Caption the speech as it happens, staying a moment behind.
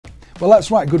Well,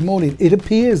 that's right, good morning. It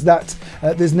appears that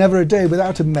there's never a day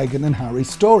without a Meghan and Harry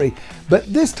story,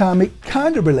 but this time it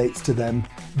kind of relates to them,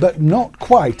 but not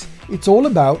quite. It's all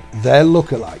about their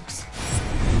lookalikes.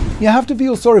 You have to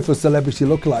feel sorry for celebrity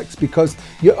lookalikes because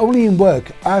you're only in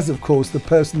work as, of course, the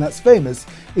person that's famous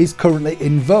is currently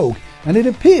in vogue, and it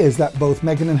appears that both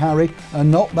Meghan and Harry are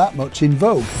not that much in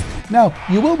vogue. Now,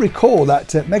 you will recall that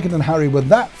Meghan and Harry were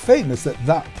that famous at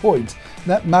that point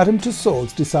that Madame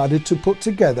Tussauds decided to put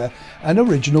together an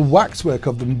original waxwork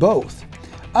of them both.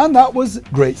 And that was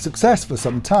great success for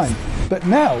some time. But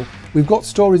now we've got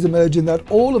stories emerging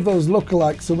that all of those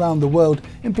lookalikes around the world,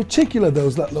 in particular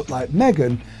those that look like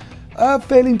Meghan, are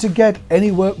failing to get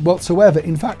any work whatsoever.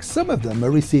 In fact, some of them are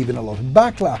receiving a lot of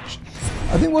backlash.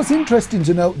 I think what's interesting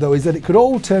to note though is that it could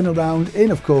all turn around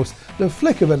in, of course, the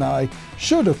flick of an eye,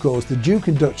 should of course the Duke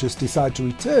and Duchess decide to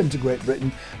return to Great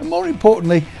Britain and, more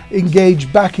importantly,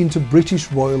 engage back into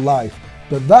British royal life.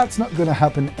 But that's not going to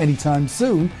happen anytime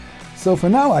soon. So for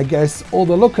now, I guess all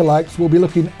the lookalikes will be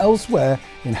looking elsewhere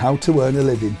in how to earn a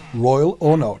living, royal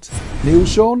or not. Neil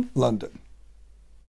Sean, London.